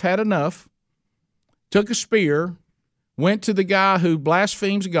said, I've had enough, took a spear, went to the guy who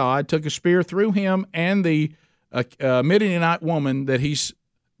blasphemes God, took a spear through him and the Midianite woman that he's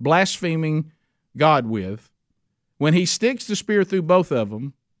blaspheming God with. When he sticks the spear through both of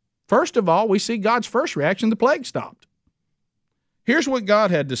them, first of all, we see God's first reaction, the plague stopped. Here's what God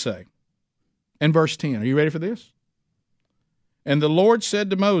had to say in verse 10. Are you ready for this? And the Lord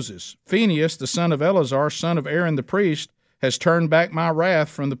said to Moses, Phinehas, the son of Eleazar, son of Aaron the priest, has turned back my wrath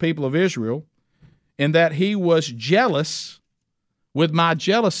from the people of Israel, in that he was jealous with my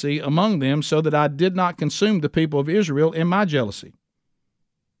jealousy among them, so that I did not consume the people of Israel in my jealousy.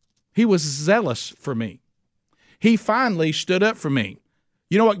 He was zealous for me. He finally stood up for me.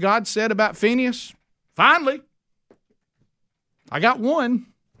 You know what God said about Phinehas? Finally, I got one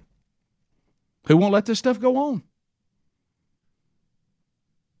who won't let this stuff go on.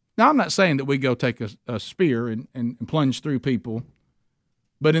 Now, I'm not saying that we go take a spear and plunge through people,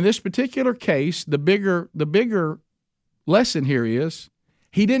 but in this particular case, the bigger lesson here is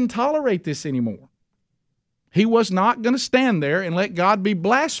he didn't tolerate this anymore. He was not going to stand there and let God be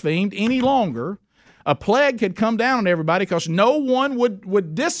blasphemed any longer. A plague had come down on everybody because no one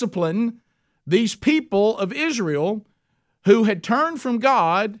would discipline these people of Israel who had turned from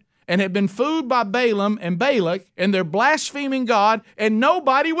God and had been fooled by Balaam and Balak, and they're blaspheming God, and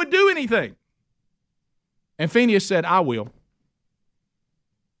nobody would do anything. And Phinehas said, I will.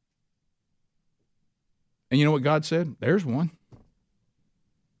 And you know what God said? There's one.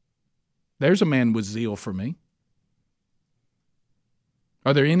 There's a man with zeal for me.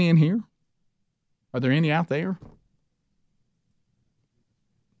 Are there any in here? Are there any out there?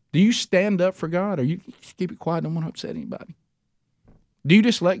 Do you stand up for God, or you just keep it quiet, don't want to upset anybody? Do you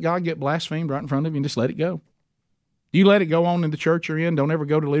just let God get blasphemed right in front of you and just let it go? Do you let it go on in the church you're in? Don't ever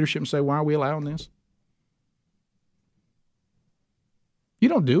go to leadership and say, why are we allowing this? You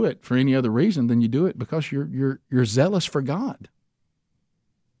don't do it for any other reason than you do it because you're zealous for God.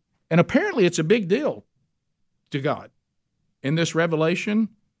 And apparently it's a big deal to God in this revelation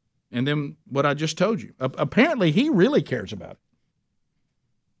and then what I just told you. Apparently he really cares about it.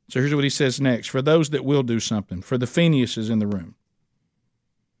 So here's what he says next. For those that will do something, for the Phinehas in the room.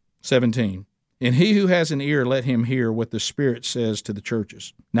 17. And he who has an ear, let him hear what the Spirit says to the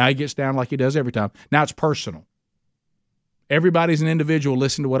churches. Now he gets down like he does every time. Now it's personal. Everybody's an individual.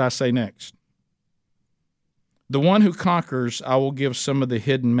 Listen to what I say next. The one who conquers, I will give some of the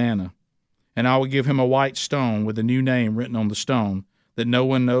hidden manna, and I will give him a white stone with a new name written on the stone that no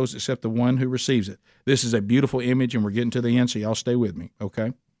one knows except the one who receives it. This is a beautiful image, and we're getting to the end, so y'all stay with me,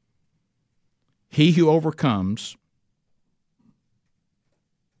 okay? He who overcomes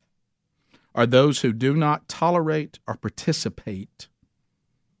are those who do not tolerate or participate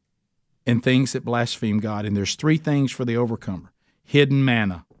in things that blaspheme God. And there's three things for the overcomer. Hidden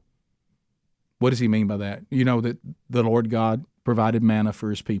manna. What does he mean by that? You know that the Lord God provided manna for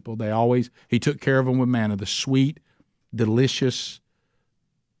his people. He took care of them with manna, the sweet, delicious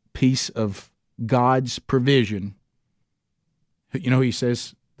piece of God's provision. You know who he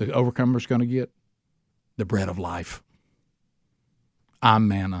says the overcomer's going to get? The bread of life. I'm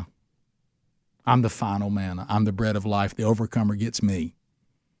manna. I'm the final manna. I'm the bread of life. The overcomer gets me.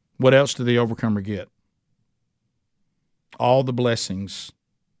 What else do the overcomer get? All the blessings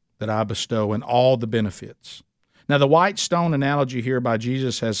that I bestow and all the benefits. Now, the white stone analogy here by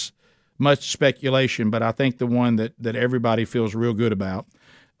Jesus has much speculation, but I think the one that everybody feels real good about.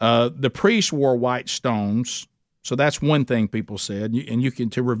 The priests wore white stones, so that's one thing people said. And you can,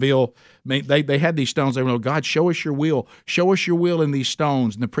 to reveal, they had these stones. They went, God, show us your will. Show us your will in these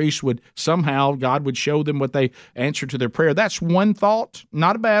stones. And the priests would, somehow, God would show them what they answered to their prayer. That's one thought,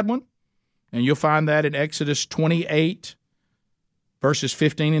 not a bad one. And you'll find that in Exodus 28, verses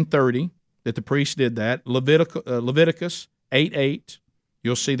 15 and 30, that the priests did that. Leviticus 8:8,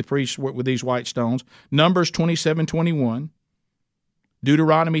 you'll see the priests with these white stones. Numbers 27:21,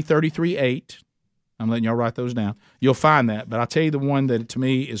 Deuteronomy 33:8. I'm letting y'all write those down. You'll find that, but I'll tell you the one that to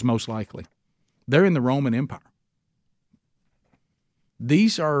me is most likely. They're in the Roman Empire.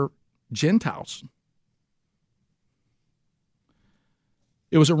 These are Gentiles.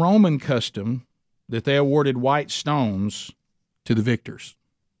 It was a Roman custom that they awarded white stones to the victors.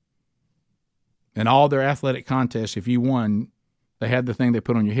 In all their athletic contests, if you won, they had the thing they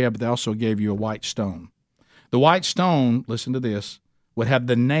put on your head, but they also gave you a white stone. The white stone, listen to this, would have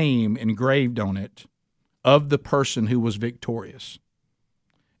the name engraved on it of the person who was victorious.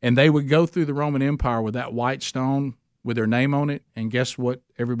 And they would go through the Roman Empire with that white stone with their name on it, and guess what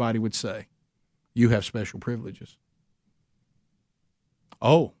everybody would say? You have special privileges.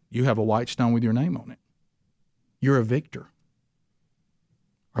 Oh, you have a white stone with your name on it. You're a victor.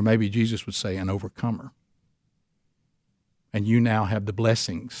 Or maybe Jesus would say an overcomer. And you now have the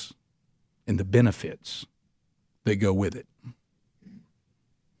blessings and the benefits that go with it.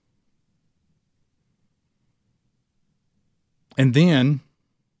 And then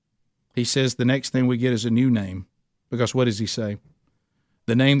he says the next thing we get is a new name. Because what does he say?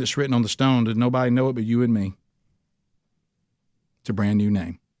 The name that's written on the stone, did nobody know it but you and me? It's a brand new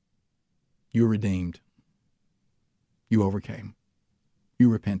name. You're redeemed. You overcame. You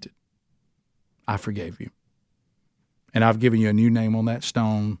repented. I forgave you. And I've given you a new name on that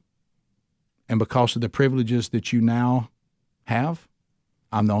stone. And because of the privileges that you now have,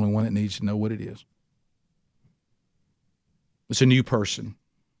 I'm the only one that needs to know what it is. It's a new person.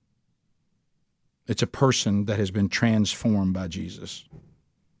 It's a person that has been transformed by Jesus.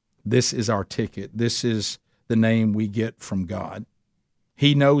 This is our ticket. This is the name we get from God.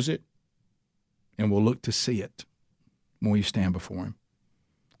 He knows it, and we'll look to see it when we stand before him.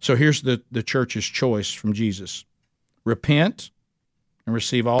 So here's the church's choice from Jesus. Repent and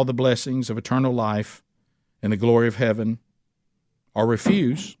receive all the blessings of eternal life and the glory of heaven, or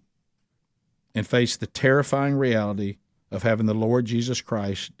refuse and face the terrifying reality of having the Lord Jesus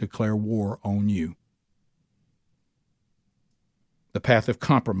Christ declare war on you. The path of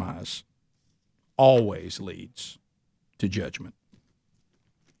compromise always leads to judgment.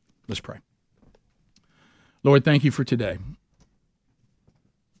 Let's pray. Lord, thank you for today.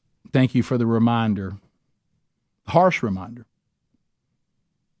 Thank you for the reminder, harsh reminder,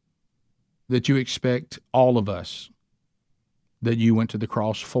 that you expect all of us that you went to the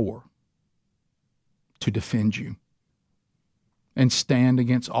cross for, to defend you and stand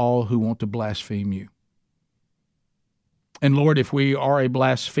against all who want to blaspheme you. And Lord, if we are a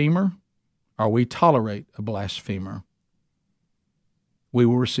blasphemer or we tolerate a blasphemer, we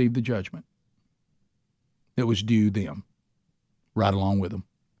will receive the judgment that was due them right along with them.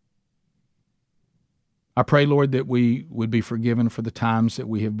 I pray, Lord, that we would be forgiven for the times that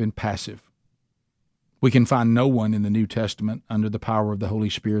we have been passive. We can find no one in the New Testament under the power of the Holy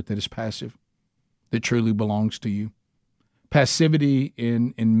Spirit that is passive, that truly belongs to you. Passivity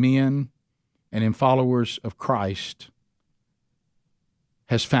in men and in followers of Christ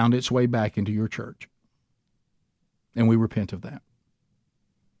has found its way back into your church, and we repent of that.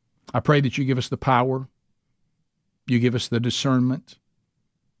 I pray that you give us the power, you give us the discernment,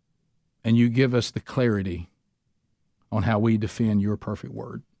 and you give us the clarity on how we defend your perfect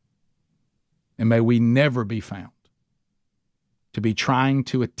word. And may we never be found to be trying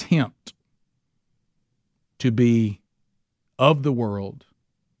to attempt to be of the world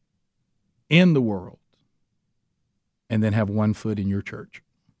in the world, and then have one foot in your church.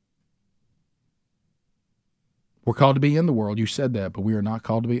 We're called to be in the world. You said that, but we are not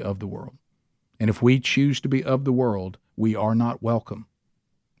called to be of the world. And if we choose to be of the world, we are not welcome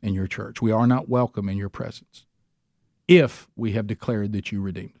in your church. We are not welcome in your presence if we have declared that you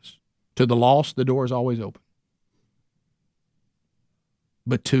redeemed us. To the lost, the door is always open.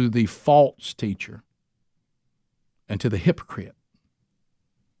 But to the false teacher and to the hypocrite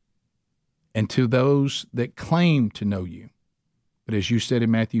and to those that claim to know you, but as you said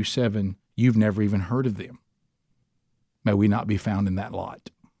in Matthew 7, you've never even heard of them, may we not be found in that lot.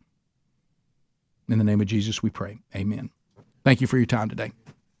 In the name of Jesus we pray. Amen. Thank you for your time today.